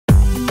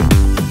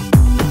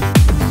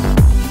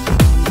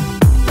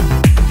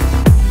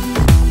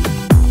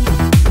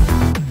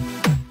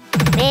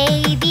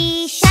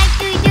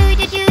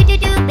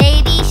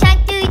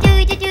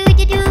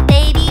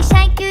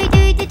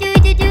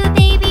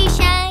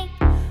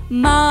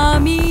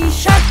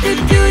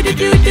do do do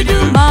do do do.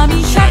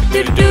 Mommy shark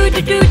do do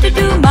do do do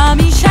do.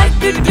 Mommy shark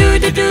do do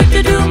do do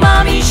do do.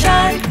 Mommy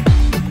shark.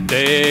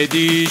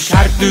 Daddy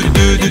shark do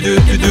do do do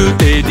do do.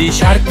 Daddy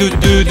shark do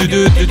do do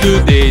do do do.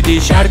 Daddy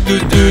shark do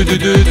do do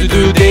do do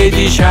do.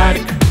 Daddy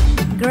shark.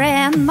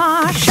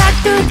 Grandma shark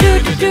do do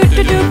do do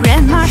do do.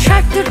 Grandma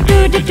shark do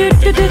do do do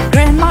do do.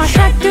 Grandma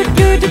shark do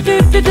do do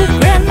do do do.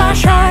 Grandma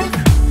shark.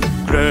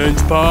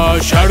 Grandpa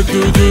shark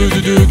do do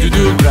do do do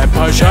do.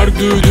 Grandpa shark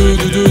do do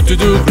do do do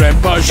do.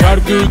 Grandpa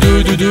shark do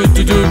do do do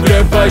do do.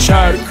 Grandpa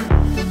shark.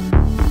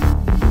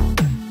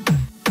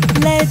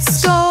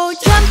 Let's go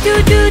jump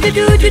do do do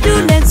do do do.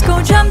 Let's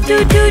go jump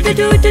do do do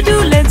do do do.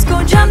 Let's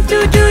go jump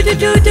do do do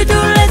do do do.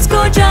 Let's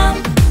go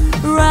jump.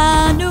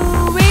 Run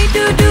away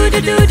do do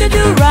do do do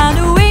do. Run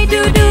away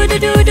do do do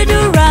do do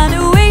do. Run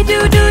away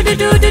do do do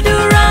do do do.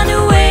 Run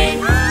away.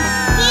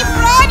 Keep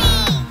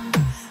running.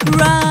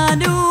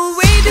 Run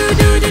away do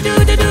do do do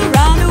do do.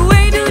 Run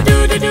away do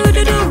do do do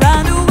do do.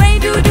 Run away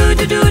do do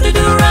do do do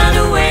do. Run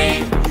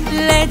away.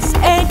 Let's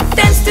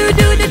dance do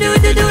do do do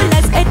do do.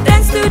 Let's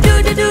dance do do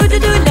do do do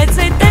do. Let's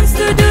dance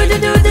do do do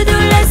do do do.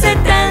 Let's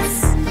dance.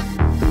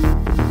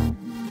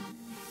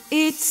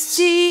 It's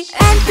the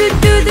end do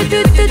do do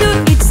do do do.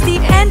 It's the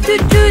end do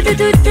do do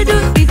do do do.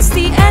 It's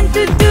the end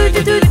do do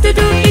do do do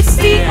do. It's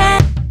the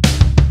end.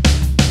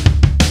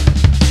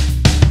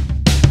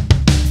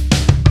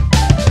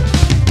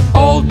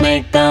 Old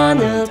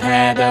Macdonald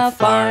had a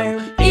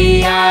farm,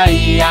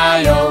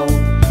 E-I-E-I-O.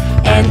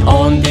 And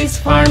on this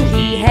farm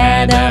he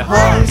had a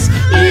horse,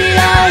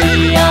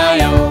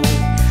 E-I-E-I-O.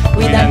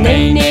 With a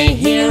neigh-neigh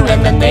here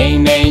and a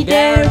neigh-neigh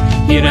there.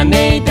 Here a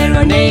neigh, there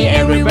a neigh,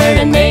 everywhere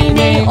a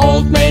neigh-neigh.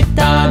 Old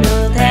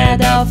Macdonald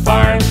had a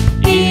farm,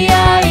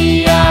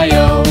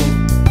 E-I-E-I-O.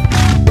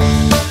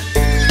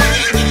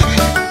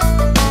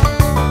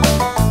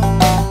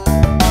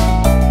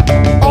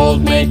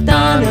 Old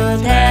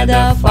Macdonald had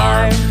a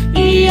farm,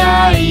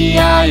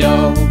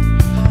 E-I-E-I-O.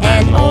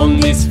 And on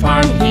this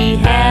farm he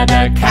had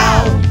a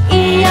cow,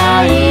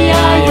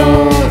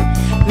 E-I-E-I-O.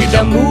 With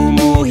a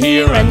moo-moo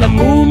here and a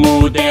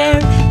moo-moo there.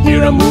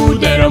 Here a moo,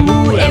 there a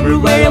moo,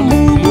 everywhere a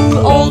moo-moo.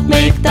 Old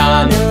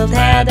Macdonald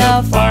had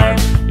a farm,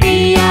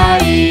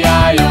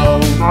 E-I-E-I-O.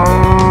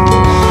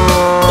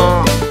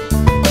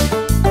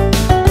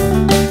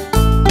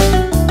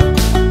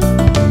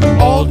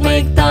 Old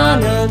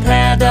Macdonald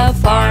had a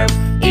farm,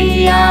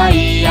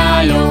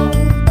 E-I-E-I-O.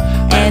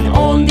 And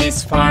on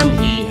this farm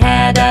he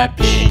had a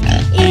pig,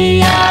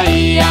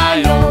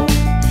 E-I-E-I-O.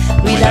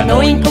 With an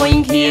oink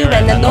oink here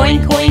and an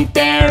oink oink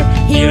there.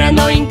 Here an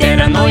oink, there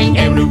an oink,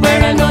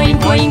 everywhere an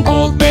oink oink.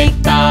 Old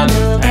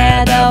Macdonald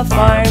had a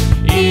farm,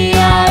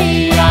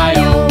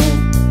 E-I-E-I-O.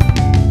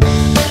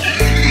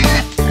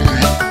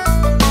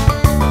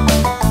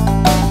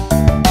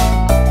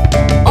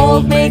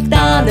 Old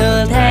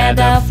Macdonald had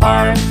a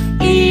farm,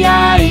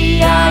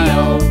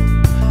 E-I-E-I-O.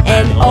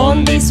 And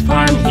on this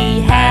farm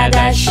he had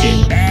a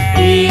sheep,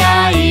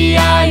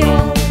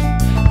 E-I-E-I-O.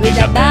 With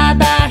a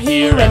ba-ba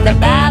here and a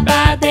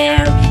ba-ba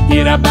there.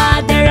 Here a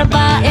ba, there a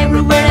ba,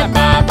 everywhere a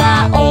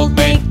ba-ba. Old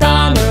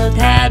Macdonald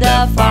had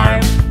a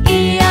farm,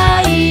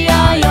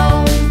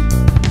 E-I-E-I-O.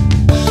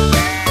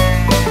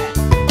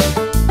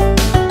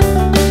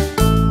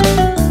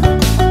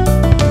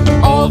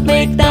 Old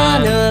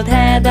Macdonald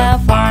had a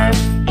farm,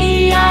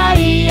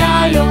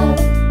 E-I-E-I-O.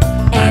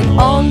 And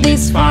on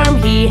this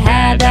farm he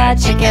had a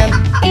chicken,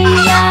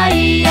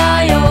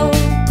 E-I-E-I-O.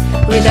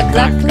 With a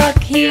cluck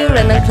cluck here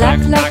and a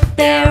cluck cluck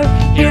there.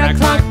 Here a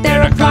cluck,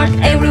 there a cluck,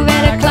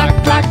 everywhere a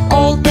cluck cluck.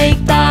 Old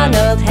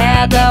Macdonald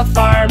had a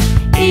farm,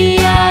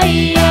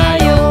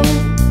 E-I-E-I-O.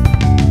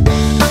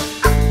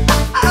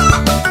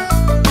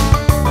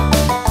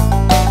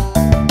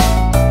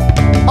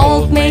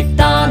 Old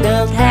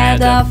Macdonald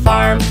had a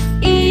farm,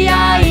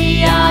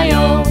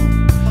 E-I-E-I-O.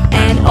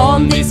 And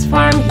on this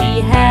farm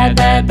he had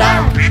a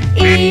duck,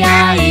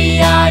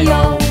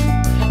 E-I-E-I-O.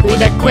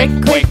 With a quick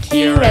quick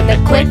here and a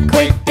quick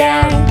quick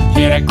there.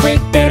 Here a quick,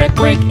 there a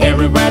quick,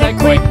 everywhere a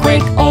quick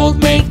quick. Old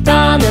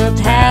Macdonald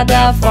had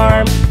a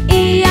farm,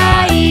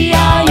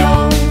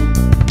 E-I-E-I-O.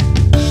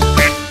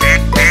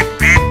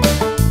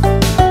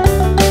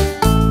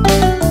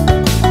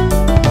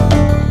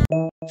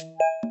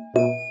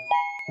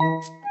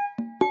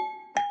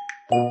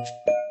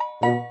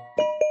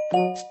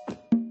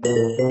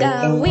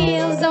 The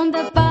wheels on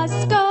the bus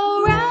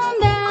go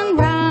round and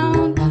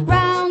round,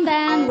 round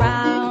and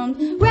round,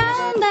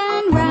 round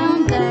and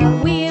round. The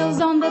wheels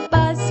on the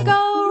bus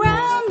go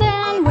round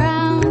and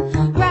round,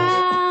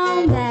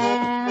 round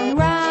and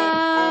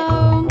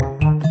round.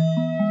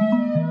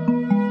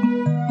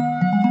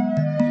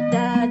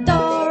 The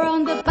door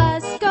on the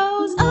bus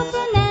goes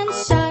open and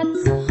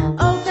shuts,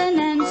 open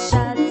and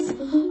shuts,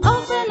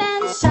 open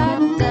and shut.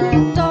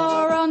 The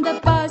door on the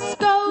bus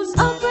goes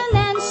open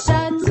and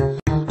shuts,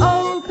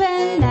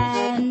 open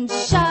and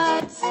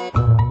shut.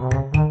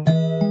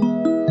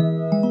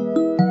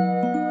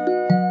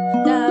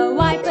 The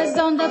wipers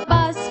on the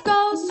bus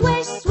go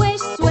swish,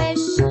 swish,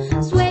 swish,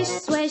 swish,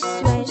 swish,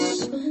 swish,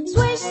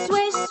 swish,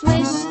 swish,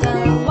 swish. The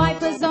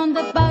wipers on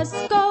the bus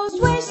go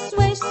swish,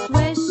 swish,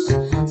 swish.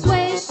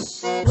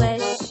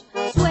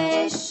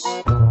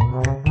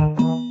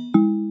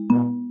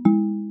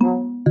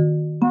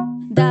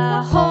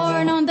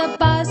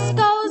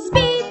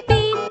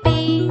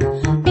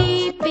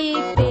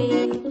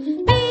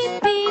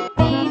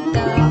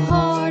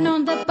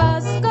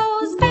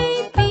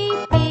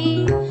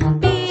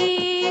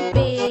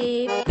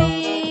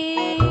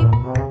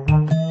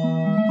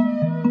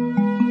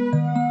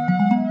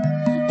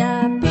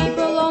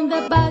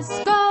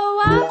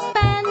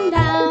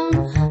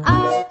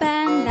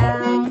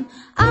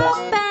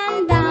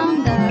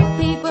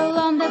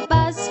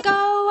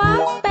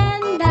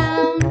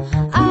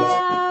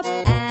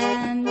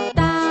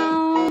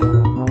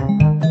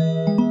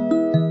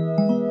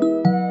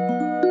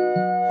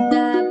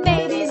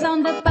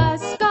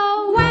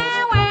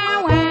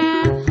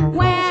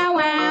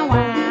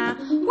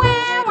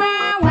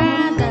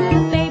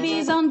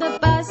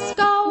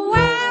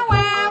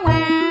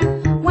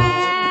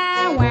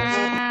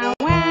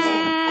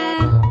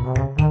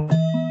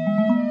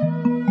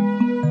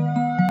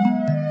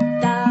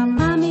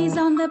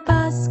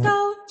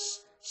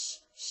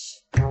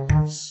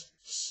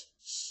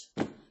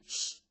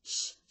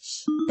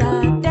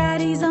 The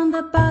daddies on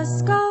the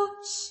bus go